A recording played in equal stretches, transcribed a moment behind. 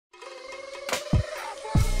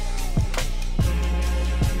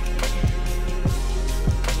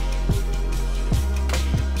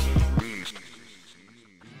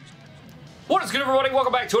What's good, everybody?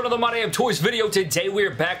 Welcome back to another My Damn Toys video. Today we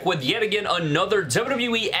are back with yet again another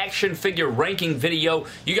WWE action figure ranking video.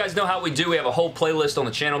 You guys know how we do. We have a whole playlist on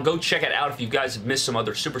the channel. Go check it out if you guys have missed some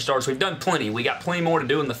other superstars. We've done plenty. We got plenty more to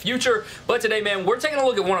do in the future. But today, man, we're taking a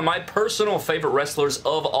look at one of my personal favorite wrestlers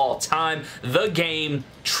of all time, the game,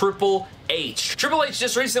 Triple H. Triple H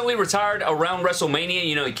just recently retired around Wrestlemania.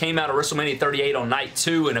 You know, he came out of Wrestlemania 38 on night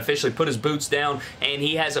 2 and officially put his boots down, and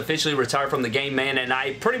he has officially retired from the game, man, and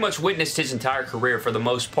I pretty much witnessed his entire career for the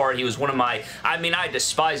most part. He was one of my, I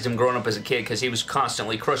despised him growing up as a kid because he was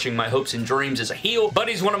constantly crushing my hopes and dreams as a heel, but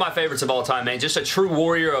he's one of my favorites of all time, man. Just a true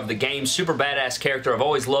warrior of the game, super badass character. I've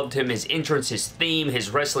always loved him, his entrance, his theme,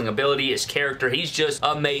 his wrestling ability, his character. He's just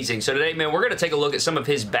amazing. So today, man, we're going to take a look at some of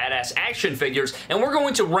his badass action figures, and we're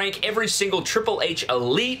going to rank every single Triple H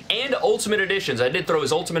Elite and Ultimate Editions. I did throw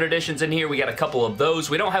his Ultimate Editions in here. We got a couple of those.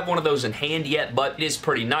 We don't have one of those in hand yet, but it is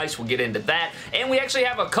pretty nice. We'll get into that. And we actually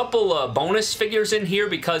have a couple bonus figures in here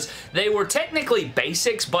because they were technically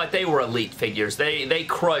basics, but they were Elite figures. They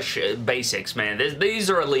crush basics, man. These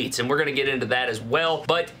are Elites, and we're going to get into that as well.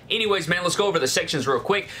 But anyways, man, let's go over the sections real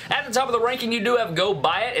quick. At the top of the ranking, you do have Go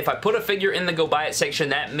Buy It. If I put a figure in the Go Buy It section,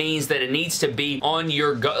 that means that it needs to be on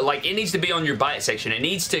your it needs to be on your Buy It section. It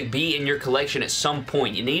needs to be in your collection at some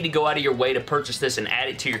point. You need to go out of your way to purchase this and add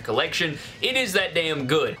it to your collection. It is that damn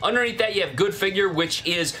good. Underneath that, you have Good Figure, which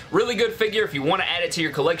is really good figure. If you want to add it to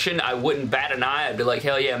your collection, I wouldn't bat an eye. I'd be like,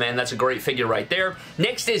 hell yeah, man, that's a great figure right there.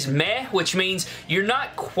 Next is Meh, which means you're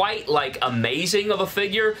not quite like amazing of a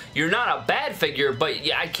figure. You're not a bad figure, but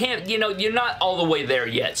I can't, you know, you're not all the way there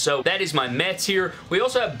yet. So that is my Meh tier. We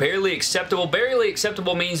also have Barely Acceptable. Barely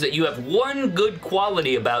Acceptable means that you have one good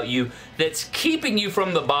quality about you that's keeping you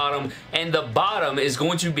from the bottom, and the bottom is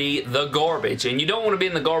going to be the garbage. And you don't want to be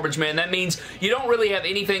in the garbage, man. That means you don't really have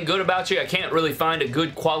anything good about you. I can't really find a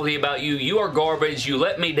good quality about you. You are garbage. You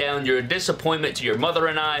let me down. You're a disappointment to your mother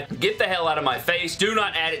and I. Get the hell out of my face. Do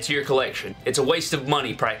not add it to your collection. It's a waste of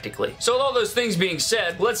money, practically. So with all those things being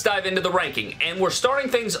said, let's dive into the ranking. And we're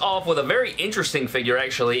starting things off with a very interesting figure,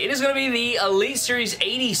 actually. It is going to be the Elite Series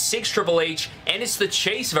 86 Triple H, and it's the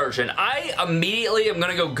Chase version. I immediately am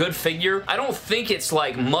going to go Good Figure. I don't think it's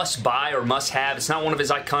like must buy or must have. It's not one of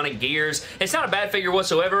his iconic gears. It's not a bad figure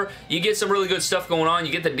whatsoever. You get some really good stuff going on.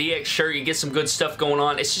 You get the DX shirt. You get some good stuff going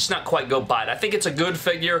on. It's just not quite Go Buy It. I think it's a good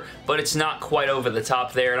figure, but it's not quite over the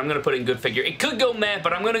top there, and I'm going to put in Good Figure. It could go Meh,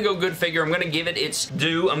 but I'm going to go Good Figure. I'm going to give it its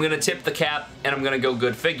due. I'm going to tip the cap, and I'm going to go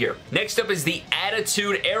Good Figure. Next up is the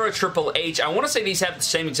Attitude Era Triple H. I want to say these have the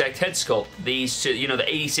same exact head sculpt. These two, you know, the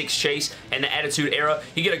 86 Chase and the Attitude Era.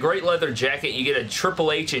 You get a great leather jacket. You get a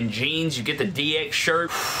Triple H in jeans. You get the DX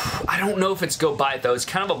shirt. I don't know if it's Go Buy It, though. It's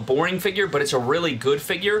kind of a boring figure, but it's a really good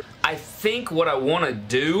figure. I think what I want to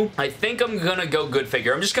do, I think I'm going to go Good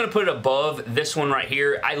Figure. I'm just going to put it above this one right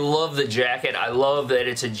here. I love the jacket. I love that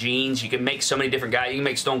it's a jeans. You can make so many different guys. You can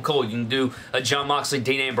make Stone Cold. You can do a John Moxley,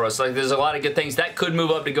 Dean Ambrose. Like, there's a lot of good things. That could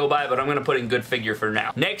move up to Go Buy It, but I'm going to put in Good Figure for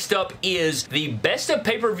now. Next up is the Best of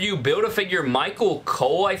Pay-Per-View Build-A-Figure Michael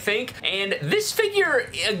Cole, I think. And this figure,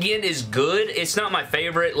 again, is good. It's not my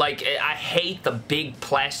favorite. Like, I hate the big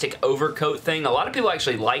plastic overcoat thing. A lot of people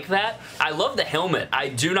actually like that. I love the helmet. I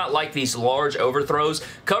do not like these large overthrows.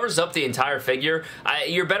 Covers up the entire figure.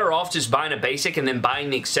 You're better off just buying a basic and then buying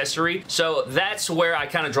the accessory. So that's where I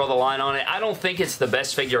kind of draw the line on it. I don't think it's the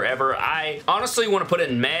best figure ever. I honestly want to put it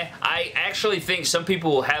in Meh. I actually think some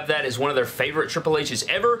people will have that as one of their favorite Triple H's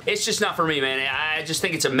ever. It's just not for me, man. I just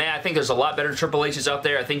think it's a Meh. I think there's a lot better Triple H's out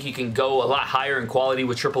there. I think you can go a lot higher in quality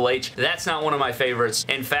with Triple H. That's not one of my favorites.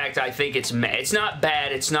 In fact, I think it's Meh. It's not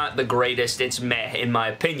bad. It's not the greatest. It's Meh, in my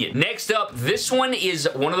opinion. Next up, this one is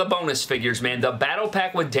one of the bonus figures, man. The Battle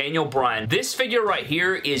Pack with Daniel Bryan. This figure right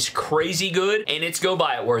here is crazy good, and it's Go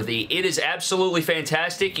Buy It worthy. It is absolutely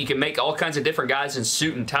fantastic. You can make all kinds of different guys in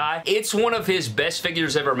suit and tie. It's one of his best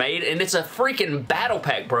figures ever made, and it's a freaking Battle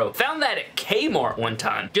Pack, bro. Found that at Kmart one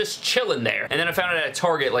time, just chilling there. And then I found it at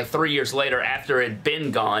Target like 3 years later after it had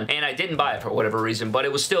been gone, and I didn't buy it for whatever reason, but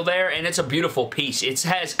it was still there, and it's a beautiful piece. It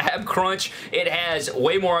has ab crunch. It has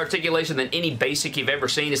way more articulation than any basic you've ever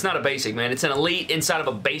seen. It's not a basic, man. It's an Elite inside of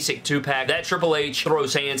a basic 2-pack. That Triple H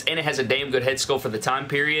throws hands, and it has a damn good head sculpt for the time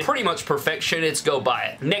period. Pretty much perfection. It's Go Buy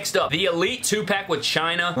It. Next up, the Elite 2-pack with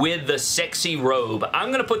China with the sexy robe. I'm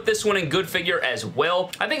going to put this one in Good Figure as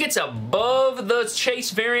well. I think it's above the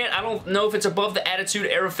Chase variant. I don't know if it's above the Attitude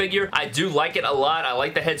Era figure. I do like it a lot. I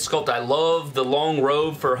like the head sculpt. I love the long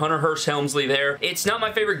robe for Hunter Hearst Helmsley there. It's not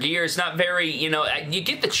my favorite gear. It's not very, you know, you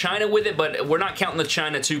get the China with it, but we're not counting the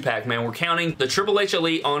China 2-pack, man. We're counting the Triple H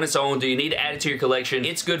Elite on its own. Do you need to add it to your collection?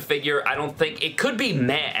 It's it's good figure. I don't think... It could be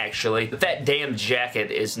matte, actually. But that damn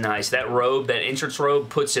jacket is nice. That robe, that entrance robe,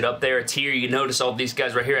 puts it up there. It's here. You notice all these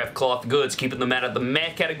guys right here have cloth goods, keeping them out of the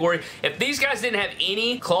matte category. If these guys didn't have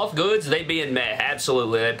any cloth goods, they'd be in matte.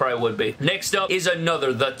 Absolutely. They probably would be. Next up is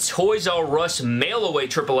another, the Toys R Us mail-away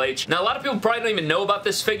Triple H. Now, a lot of people probably don't even know about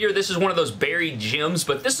this figure. This is one of those buried gems,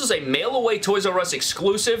 but this is a mail-away Toys R Us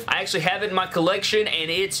exclusive. I actually have it in my collection,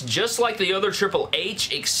 and it's just like the other Triple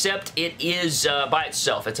H, except it is by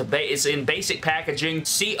itself. It's in basic packaging.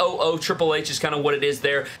 COO Triple H is kind of what it is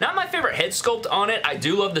there. Not my favorite head sculpt on it. I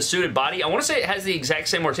do love the suited body. I want to say it has the exact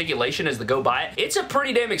same articulation as the Go Buy It. It's a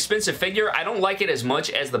pretty damn expensive figure. I don't like it as much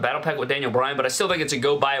as the Battle Pack with Daniel Bryan, but I still think it's a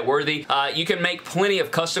Go Buy It worthy. You can make plenty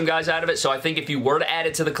of custom guys out of it, so I think if you were to add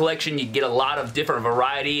it to the collection, you'd get a lot of different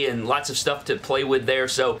variety and lots of stuff to play with there,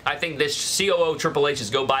 so I think this COO Triple H is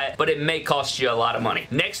Go Buy It, but it may cost you a lot of money.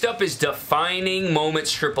 Next up is Defining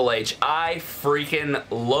Moments Triple H. I freaking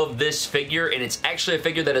love this figure, and it's actually a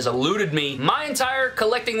figure that has eluded me my entire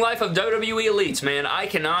collecting life of WWE Elites, man. I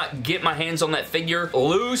cannot get my hands on that figure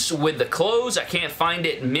loose with the clothes. I can't find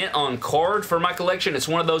it mint on card for my collection. It's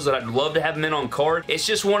one of those that I'd love to have mint on card. It's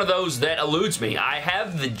just one of those that eludes me. I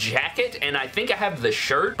have the jacket, and I think I have the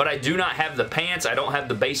shirt, but I do not have the pants. I don't have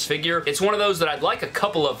the base figure. It's one of those that I'd like a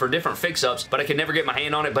couple of for different fix-ups, but I can never get my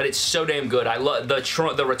hand on it, but it's so damn good. I love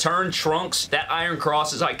the return trunks. That Iron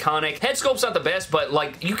Cross is iconic. Head sculpt's not the best, but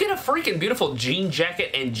like, you get a freaking beautiful jean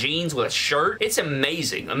jacket and jeans with a shirt. It's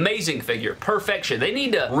amazing. Amazing figure. Perfection. They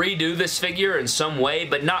need to redo this figure in some way,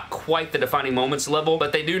 but not quite the Defining Moments level,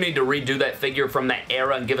 but they do need to redo that figure from that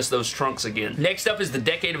era and give us those trunks again. Next up is the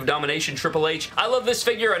Decade of Domination Triple H. I love this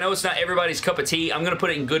figure. I know it's not everybody's cup of tea. I'm going to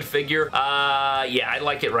put it in good figure. Yeah, I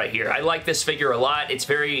like it right here. I like this figure a lot.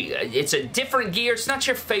 It's a different gear. It's not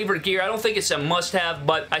your favorite gear. I don't think it's a must-have,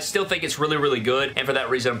 but I still think it's really, really good, and for that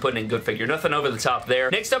reason, I'm putting it in good figure. Nothing over the top there.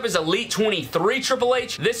 Next up is Elite 23 Triple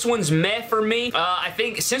H. This one's meh for me. I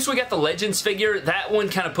think since we got the Legends figure, that one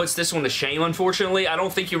kind of puts this one to shame, unfortunately. I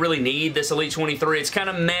don't think you really need this Elite 23. It's kind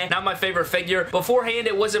of meh. Not my favorite figure. Beforehand,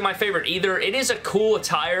 it wasn't my favorite either. It is a cool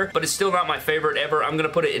attire, but it's still not my favorite ever. I'm going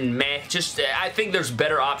to put it in meh. Just, I think there's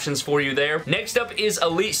better options for you there. Next up is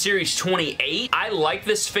Elite Series 28. I like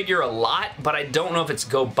this figure a lot, but I don't know if it's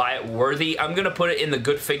Go Buy It worthy. I'm going to put it in the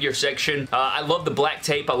good figure section. I love the black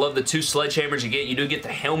tape. I love the two sledgehammers you get. You do get the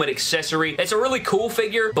helmet accessory. It's a really cool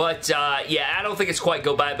figure, but yeah, I don't think it's quite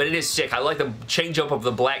Go Buy It, but it is sick. I like the change up of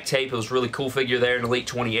the black tape. It was a really cool figure there in Elite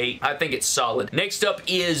 28. I think it's solid. Next up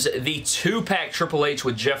is the 2-pack Triple H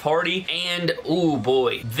with Jeff Hardy, and oh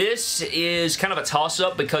boy, this is kind of a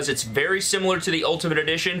toss-up because it's very similar to the Ultimate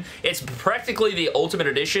Edition. It's practically the Ultimate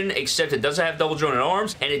Edition, except it doesn't have double jointed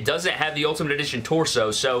arms, and it doesn't have the Ultimate Edition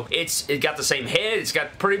torso, so it got the same head, it's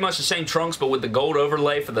got pretty much the same trunks, but with the gold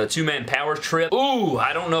overlay for the two-man power trip. Ooh,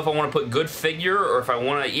 I don't know if I want to put good figure, or if I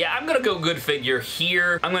want to, yeah, I'm going to go good figure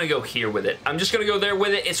here. I'm going to go here with it. I'm just going to go there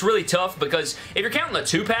with it. It's really tough because if you're counting the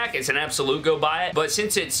 2-pack, it's an absolute Go Buy It, but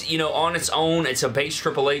since it's, you know, on its own, it's a base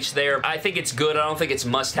Triple H there. I think it's good. I don't think it's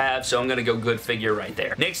must-have, so I'm going to go good figure right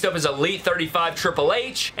there. Next up is Elite 35 Triple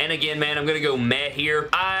H, and again, man, I'm going to go meh here.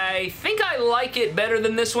 I think I like it better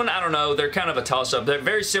than this one. I don't know. They're kind of a toss-up. They're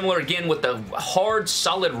very similar, again, with the hard,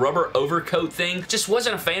 solid rubber overcoat thing. Just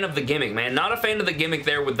wasn't a fan of the gimmick, man. Not a fan of the gimmick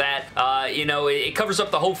there with that. You know, it covers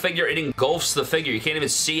up the whole figure. It engulfs the figure. You can't even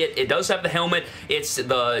see it. It does have the helmet. It's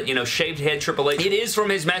the, you know, shaved head Triple H. It is from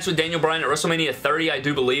his match with Daniel Bryan at WrestleMania 30, I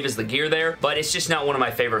do believe, is the gear there, but it's just not one of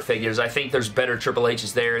my favorite figures. I think there's better Triple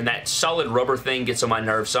H's there, and that solid rubber thing gets on my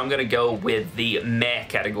nerves, so I'm going to go with the meh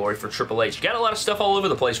category for Triple H. Got a lot of stuff all over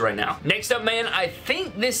the place right now. Next up, man, I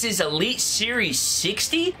think this is Elite Series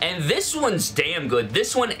 60, and this one's damn good.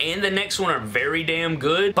 This one and the next one are very damn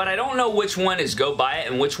good, but I don't know which one is Go Buy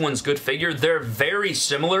It and which one's good figure. They're very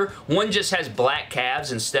similar. One just has black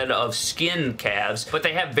calves instead of skin calves, but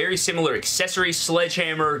they have very similar accessories,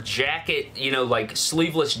 sledgehammer, jacket, you know, like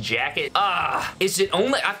sleeveless jacket. Is it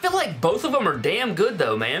only... I feel like both of them are damn good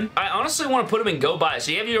though, man. I honestly want to put them in Go Buy It.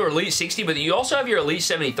 So you have your Elite 60, but you also have your Elite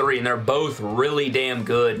 73, and they're both really damn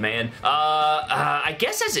good, man. I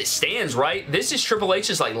guess as it stands, right, this is Triple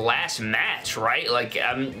H's like last match, right? Like,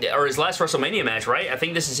 or his last WrestleMania match, right? I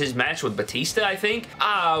think this is his match with Batista, I think.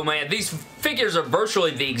 Oh man, these figures are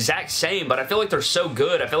virtually the exact same, but I feel like they're so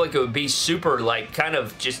good. I feel like it would be super, like, kind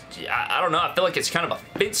of just, I don't know, I feel like it's kind of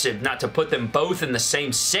offensive not to put them both in the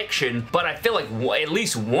same section, but I feel like at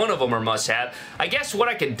least one of them are must-have. I guess what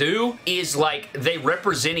I could do is, like, they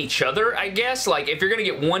represent each other, I guess. Like, if you're gonna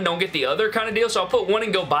get one, don't get the other kind of deal. So I'll put one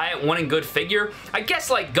in go buy it, one in good figure. I guess,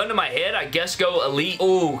 like, gun to my head, I guess go Elite.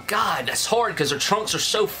 Oh, God, that's hard because their trunks are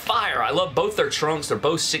so fire. I love both their trunks. They're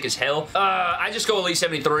both sick as hell. I just go Elite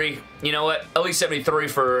 73. You know what? Elite 73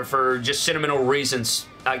 for just sentimental reasons,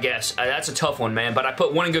 I guess. That's a tough one, man, but I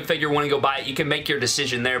put one in good figure, one in go buy it. You can make your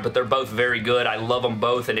decision there, but they're both very good. I love them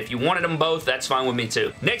both, and if you wanted them both, that's fine with me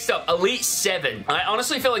too. Next up, Elite 7. I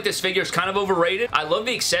honestly feel like this figure is kind of overrated. I love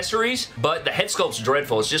the accessories, but the head sculpt's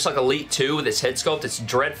dreadful. It's just like Elite 2 with its head sculpt. It's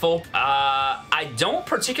dreadful. I don't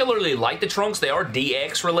particularly like the trunks. They are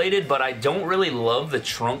DX related, but I don't really love the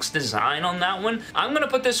trunks design on that one. I'm gonna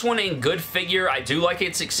put this one in good figure. I do like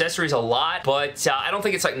its accessories a lot, but I don't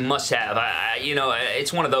think it's like must-have. You know,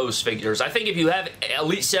 it's one of those figures. I think if you have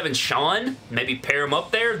Elite 7 Shawn, maybe pair him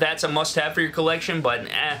up there. That's a must-have for your collection, but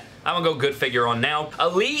I'm gonna go good figure on now.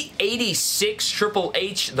 Elite 86 Triple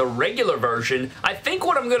H, the regular version. I think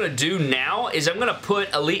what I'm gonna do now is I'm gonna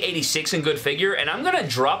put Elite 86 in good figure, and I'm gonna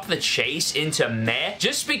drop the Chase into meh,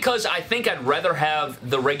 just because I think I'd rather have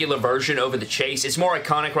the regular version over the Chase. It's more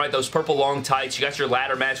iconic, right? Those purple long tights. You got your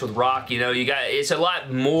ladder match with Rock. You know, it's a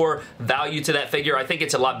lot more value to that figure. I think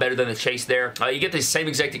it's a lot better than the Chase there. You get the same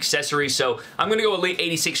exact accessories, so I'm gonna go Elite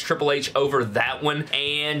 86 Triple H over that one.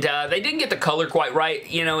 And they didn't get the color quite right.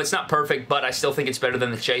 You know, it's not perfect, but I still think it's better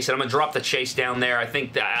than the Chase, and I'm gonna drop the Chase down there. I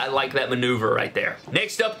think that I like that maneuver right there.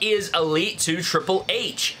 Next up is Elite 2 Triple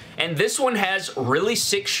H. And this one has really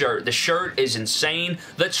sick shirt. The shirt is insane.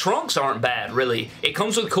 The trunks aren't bad, really. It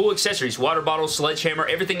comes with cool accessories. Water bottle, sledgehammer,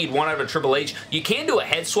 everything you'd want out of a Triple H. You can do a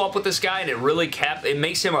head swap with this guy, and it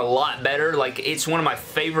makes him a lot better. Like, it's one of my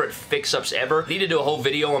favorite fix-ups ever. I need to do a whole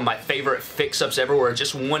video on my favorite fix-ups ever, where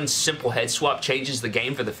just one simple head swap changes the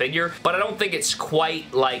game for the figure. But I don't think it's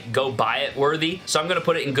quite, like, go buy it worthy. So I'm going to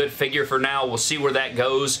put it in good figure for now. We'll see where that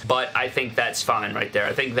goes, but I think that's fine right there.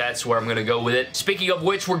 I think that's where I'm going to go with it. Speaking of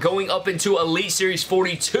which, we're going up into Elite Series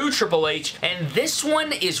 42 Triple H, and this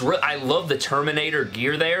one is I love the Terminator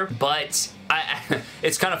gear there, but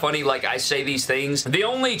it's kind of funny, like I say these things. The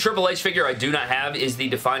only Triple H figure I do not have is the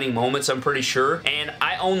Defining Moments, I'm pretty sure, and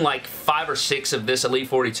I own like 5 or 6 of this Elite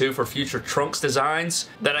 42 for future trunks designs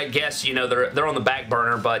that I guess, you know, they're on the back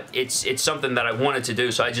burner, but it's something that I wanted to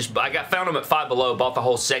do, so I found them at Five Below, bought the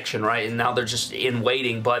whole section, right, and now they're just in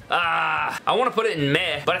waiting, but I want to put it in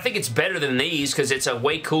meh, but I think it's better than these because it's a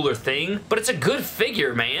way cooler thing, but it's a good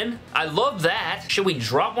figure, man. I love that. Should we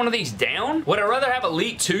drop one of these down? Would I rather have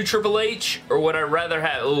Elite 2 Triple H, or would I rather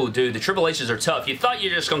have... Oh, dude, the Triple H's are tough. You thought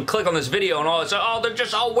you're just going to click on this video and all it's... Oh, they're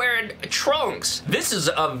just all wearing trunks. This is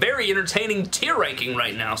a very entertaining tier ranking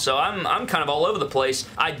right now, so I'm kind of all over the place.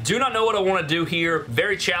 I do not know what I want to do here.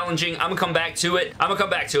 Very challenging. I'm going to come back to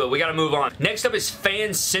it. We got to move on. Next up is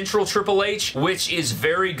Fan Central Triple H, which is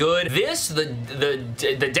very good. This,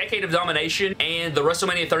 the Decade of Domination and the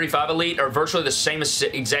WrestleMania 35 Elite are virtually the same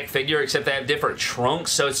exact figure, except they have different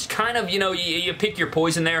trunks, so it's kind of, you know, you pick your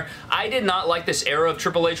poison there. I did not like this era of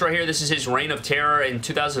Triple H right here. This is his Reign of Terror in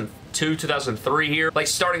 2002, 2003 here. Like,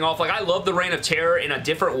 starting off, like, I love the Reign of Terror in a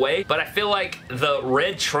different way, but I feel like the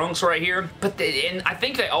red trunks right here, and I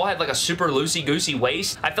think they all had like a super loosey-goosey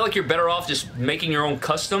waist. I feel like you're better off just making your own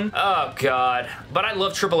custom. Oh, God. But I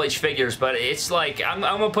love Triple H figures, but it's like, I'm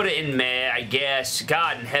gonna put it in meh, I guess.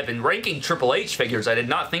 God in heaven. Ranking Triple H figures, I did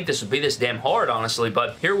not think this would be this damn hard, honestly,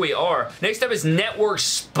 but here we are. Next up is Network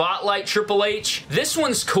Spotlight Triple H. This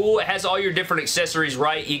one's cool. It has all your different accessories,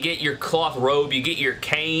 right? You get your cloth robe, you get your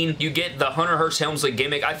cane, you get the Hunter Hearst Helmsley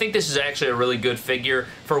gimmick. I think this is actually a really good figure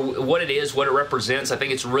for what it is, what it represents. I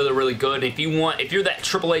think it's really, really good. If you're that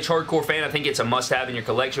Triple H hardcore fan, I think it's a must-have in your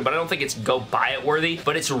collection, but I don't think it's go buy it worthy,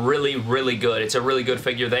 but it's really, really good. It's a really good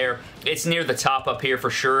figure there. It's near the top up here for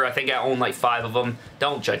sure. I think I own like 5 of them.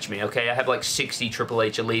 Don't judge me, okay? I have like 60 Triple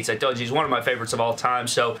H Elites. I told you, he's one of my favorites of all time,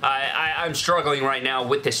 so I'm struggling right now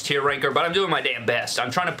with this tier ranker, but I'm doing my damn best.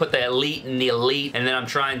 I'm trying to put the Elite in the Elite, and then I'm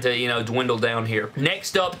trying to, you know, dwindle down here.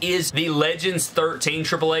 Next up is the Legends 13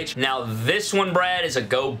 Triple H. Now, this one, Brad, is a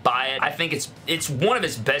go buy it. I think it's one of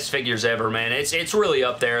his best figures ever, man. It's really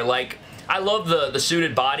up there. Like, I love the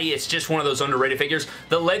suited body. It's just one of those underrated figures.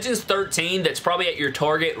 The Legends 13 that's probably at your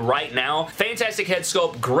Target right now. Fantastic head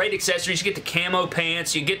sculpt, great accessories. You get the camo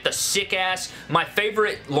pants, you get the sick ass. My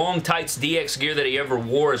favorite long tights DX gear that he ever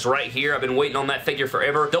wore is right here. I've been waiting on that figure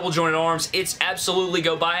forever. Double jointed arms. It's absolutely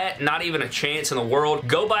go buy it. Not even a chance in the world.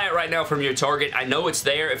 Go buy it right now from your Target. I know it's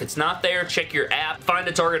there. If it's not there, check your app, find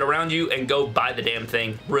a Target around you, and go buy the damn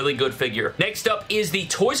thing. Really good figure. Next up is the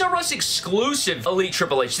Toys R Us exclusive Elite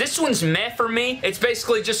Triple H. This one's meh for me. It's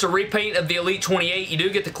basically just a repaint of the Elite 28. You do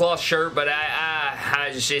get the cloth shirt, but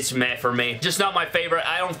it's meh for me. Just not my favorite.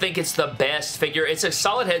 I don't think it's the best figure. It's a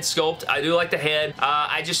solid head sculpt. I do like the head.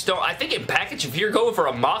 I just don't. I think in package, if you're going for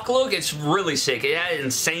a mock look, it's really sick. It had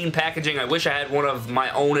insane packaging. I wish I had one of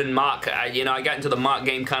my own in mock. You know, I got into the mock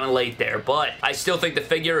game kind of late there, but I still think the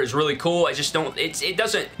figure is really cool. I just don't. It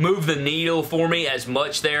doesn't move the needle for me as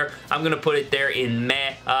much there. I'm gonna put it there in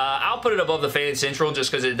meh. I'll put it above the Fan Central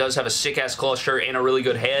just because it does have a sick ass cloth shirt and a really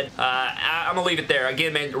good head. I'm gonna leave it there.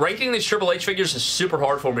 Again, man, ranking these Triple H figures is super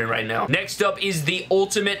hard for me right now. Next up is the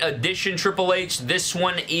Ultimate Edition Triple H. This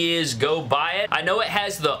one is go buy it. I know it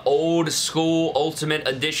has the old school Ultimate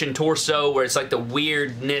Edition torso where it's like the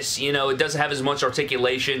weirdness, you know, it doesn't have as much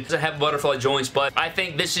articulation, it doesn't have butterfly joints, but I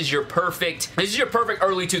think this is your perfect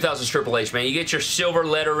early 2000s Triple H, man. You get your silver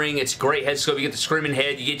lettering, it's great head sculpt, you get the screaming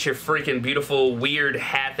head, you get your freaking beautiful weird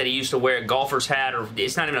hat that he used to wear, a golfer's hat, or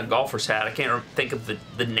it's not even a golfer's hat, I can't think of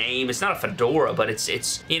the name. It's not a fedora, but it's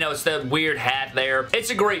you know, it's the weird hat there. It's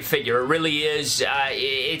a great figure, it really is.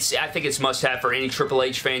 I think it's must-have for any Triple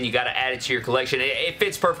H fan. You got to add it to your collection. It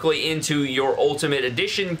fits perfectly into your Ultimate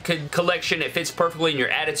Edition collection. It fits perfectly in your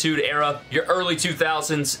Attitude Era, your early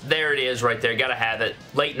 2000s. There it is right there. Got to have it.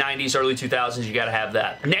 Late 90s, early 2000s, you got to have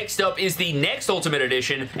that. Next up is the next Ultimate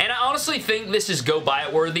Edition, and I honestly think this is go buy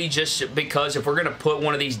it worthy just because if we're going to put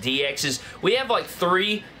one of these DXs, we have like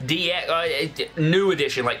 3 DX, new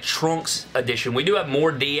edition, like Trunks Edition. We do have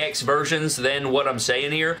more DX versions than what I'm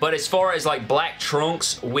saying here, but as far as like black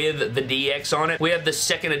Trunks with the DX on it, we have the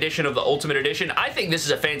second edition of the Ultimate Edition. I think this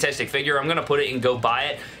is a fantastic figure. I'm going to put it and go buy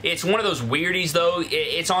it. It's one of those weirdies though.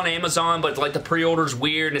 It's on Amazon, but like the pre-order's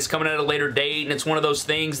weird and it's coming at a later date, and it's one of those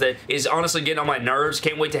things that is honestly getting on my nerves.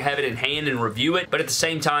 Can't wait to have it in hand and review it, but at the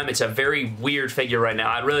same time, it's a very weird figure right now.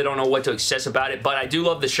 I really don't know what to assess about it, but I do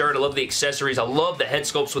love the shirt. I love the accessories. I love the head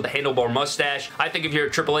sculpts with the handlebar mustache. I think if you're a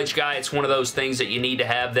Triple H guy, it's one of those things that you need to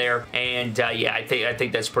have there, and yeah, I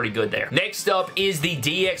think that's pretty good there. Next up is the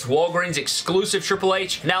DX Walgreens exclusive Triple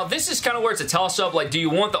H. Now, this is kind of where it's a toss-up. Like, do you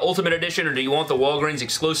want the Ultimate Edition or do you want the Walgreens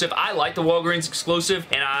exclusive? I like the Walgreens exclusive,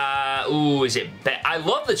 and is it bad? I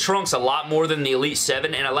love the Trunks a lot more than the Elite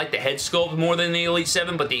 7, and I like the head sculpt more than the Elite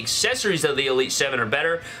 7, but the accessories of the Elite 7 are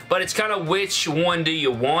better, but it's kind of which one do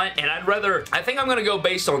you want, and I think I'm going to go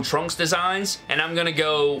based on Trunks designs, and I'm going to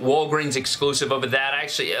go Walgreens exclusive over that.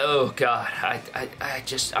 Actually, oh god,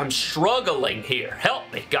 I'm struggling here.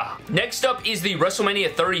 Help me, God. Next up is the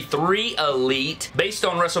WrestleMania 33 Elite, based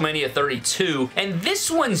on WrestleMania 32, and this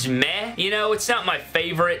one's meh. You know, it's not my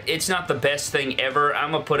favorite. It's not the best thing ever.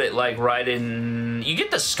 I'm gonna put it like right in... You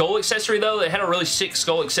get the skull accessory though. They had a really sick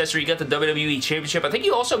skull accessory. You got the WWE Championship. I think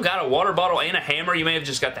you also got a water bottle and a hammer. You may have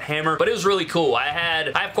just got the hammer, but it was really cool. I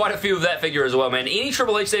have quite a few of that figure as well, man. Any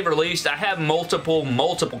Triple H they've released, I have multiple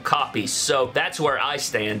copies, so that's where I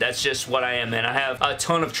stand. That's just what I am, man. I have a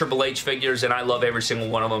ton of Triple H figures, and I love every single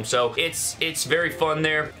one of them, so it's very fun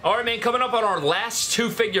there. Alright, man, coming up on our last 2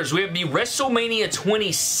 figures, we have the WrestleMania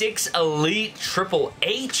 26 Elite Triple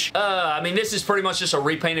H. I mean, this is pretty much just a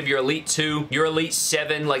repaint of your Elite 2, your Elite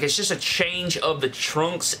 7. Like, it's just a change of the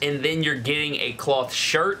trunks, and then you're getting a cloth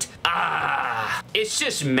shirt. It's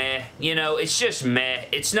just meh. You know, it's just meh.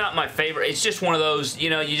 It's not my favorite. It's just one of those, you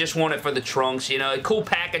know, you just want it for the trunks, you know, cool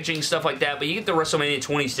packaging, stuff like that, but you get the WrestleMania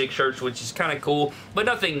 26 shirts, which is kind of cool, but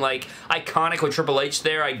nothing, like, iconic with Triple H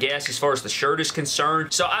there, I guess, as far as the shirt is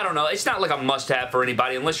concerned. So, I don't know. It's not like a must-have for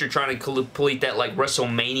anybody, unless you're trying to complete that, like,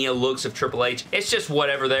 WrestleMania looks of Triple H. It's just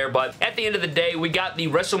whatever there, but at the end of the day, we got the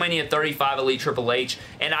WrestleMania 35 Elite Triple H,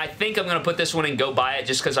 and I think I'm going to put this one and go buy it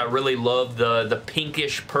just because I really love the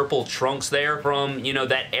pinkish purple trunks there from, you know,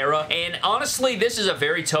 that era. And honestly, this is a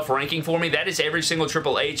very tough ranking for me. That is every single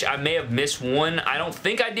Triple H. I may have missed one. I don't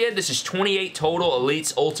think I did. This is 28 total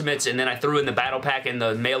Elites, Ultimates, and then I threw in the Battle Pack and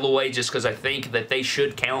the mail away just because I think that they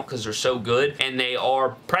should count because they're so good, and they are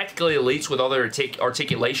practically Elites with all their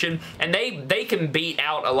articulation, and they can beat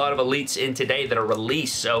out a lot of Elites in today that are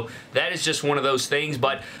released, so that is just one of those things,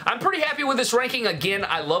 but I'm pretty happy with this ranking. ranking, again,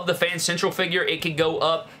 I love the Fan Central figure. It could go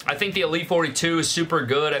up. I think the Elite 42 is super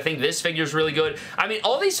good. I think this figure is really good. I mean,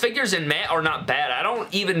 all these figures in matte are not bad. I don't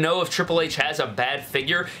even know if Triple H has a bad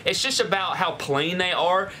figure. It's just about how plain they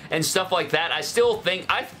are and stuff like that. I still think,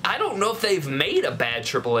 I don't know if they've made a bad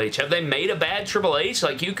Triple H. Have they made a bad Triple H?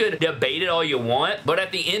 Like, you could debate it all you want, but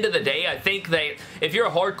at the end of the day, I think if you're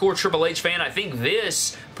a hardcore Triple H fan, I think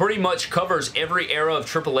this pretty much covers every era of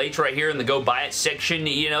Triple H right here in the go buy it section,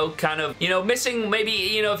 you know, kind of, you know, missing maybe,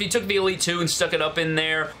 you know, if you took the Elite 2 and stuck it up in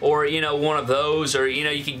there, or, you know, one of those, or, you know,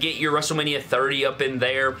 you could get your WrestleMania 30 up in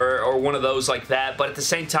there, or one of those like that, but at the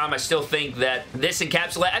same time, I still think that this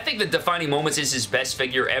encapsulate, I think the Defining Moments is his best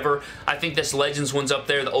figure ever. I think this Legends one's up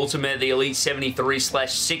there, the Ultimate, the Elite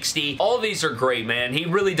 73/60, all of these are great, man. He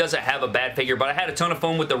really doesn't have a bad figure, but I had a ton of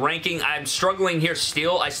fun with the ranking. I'm struggling here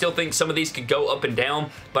still. I still think some of these could go up and down,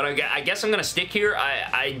 but I guess I'm going to stick here.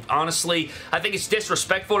 I honestly, I think it's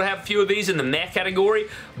disrespectful to have a few of these in the meh category,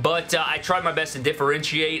 but I tried my best to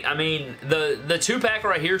differentiate. I mean, the 2-pack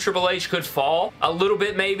right here, Triple H, could fall a little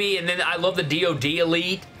bit maybe, and then I love the DOD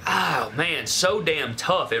Elite. Oh, man, so damn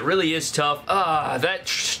tough. It really is tough.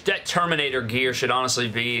 That Terminator gear should honestly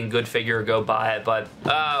be in good figure. Go buy it, but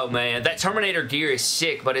oh, man, that Terminator gear is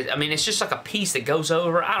sick, but I mean, it's just like a piece that goes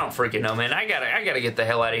over. I don't freaking know, man. I gotta get the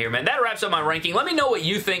hell out of here, man. That wraps up my ranking. Let me know what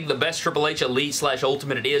you think the best Triple H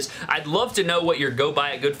Elite/Ultimate it is. I'd love to know what your go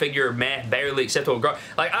buy it good figure, meh, barely acceptable.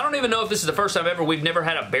 Like, I don't even know if this is the first time ever we've never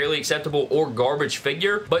had a barely acceptable or garbage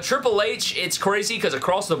figure, but Triple H, it's crazy because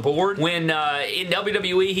across the board, when in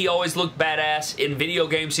WWE, he always looked badass. In video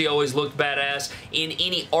games, he always looked badass. In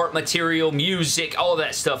any art material, music, all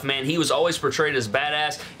that stuff, man, he was always portrayed as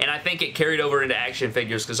badass, and I think it carried over into action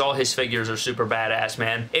figures because all his figures are super badass,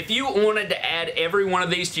 man. If you wanted to add every one of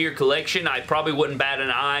these to your collection, I probably wouldn't bat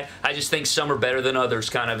an eye. I just think some are better than others,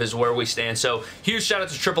 kind of, is where we stand. So, huge shout out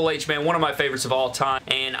to Triple H, man. One of my favorites of all time,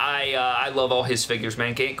 and I love all his figures,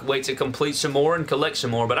 man. Can't wait to complete some more and collect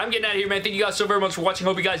some more. But I'm getting out of here, man. Thank you guys so very much for watching.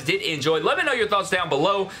 Hope you guys did enjoy. Let me know your thoughts down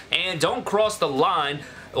below, and don't cross the line.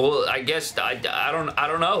 Well, I guess, I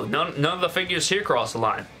don't know. None of the figures here cross the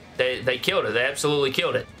line. They killed it. They absolutely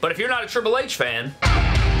killed it. But if you're not a Triple H fan,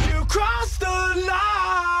 you crossed the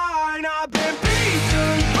line.